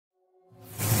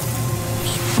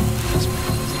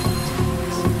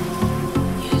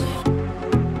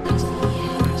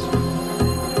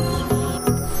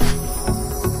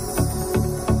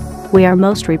We are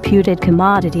most reputed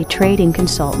commodity trading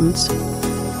consultants.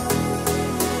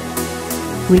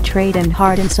 We trade in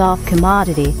hard and soft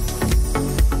commodity.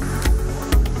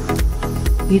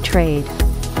 You trade.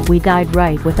 We guide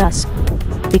right with us.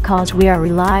 Because we are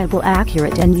reliable,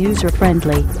 accurate, and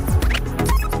user-friendly.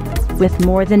 With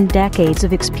more than decades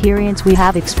of experience, we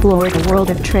have explored the world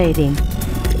of trading.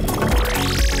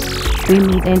 We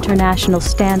meet international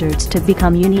standards to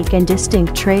become unique and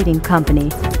distinct trading company.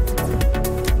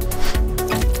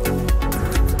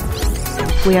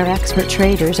 We are expert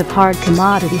traders of hard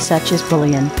commodities such as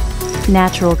bullion,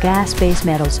 natural gas, base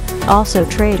metals, also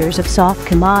traders of soft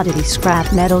commodities,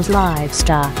 scrap metals,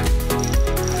 livestock.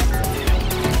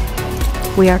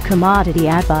 We are commodity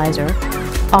advisor,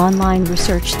 online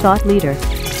research thought leader,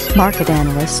 market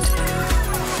analyst.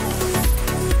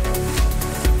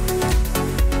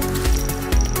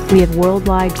 We have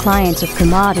worldwide clients of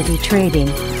commodity trading.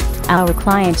 Our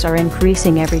clients are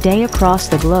increasing every day across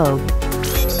the globe.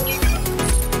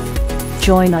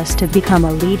 Join us to become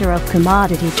a leader of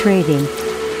commodity trading.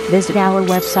 Visit our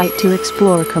website to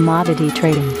explore commodity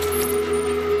trading.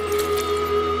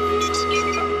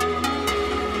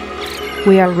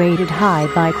 We are rated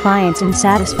high by clients in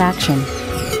satisfaction.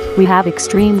 We have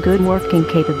extreme good working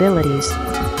capabilities.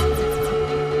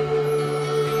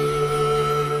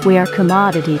 We are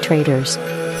commodity traders.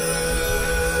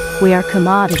 We are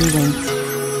Commodity Wing.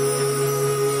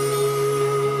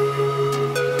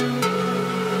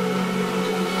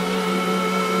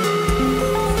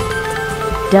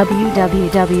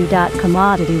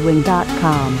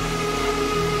 www.commoditywing.com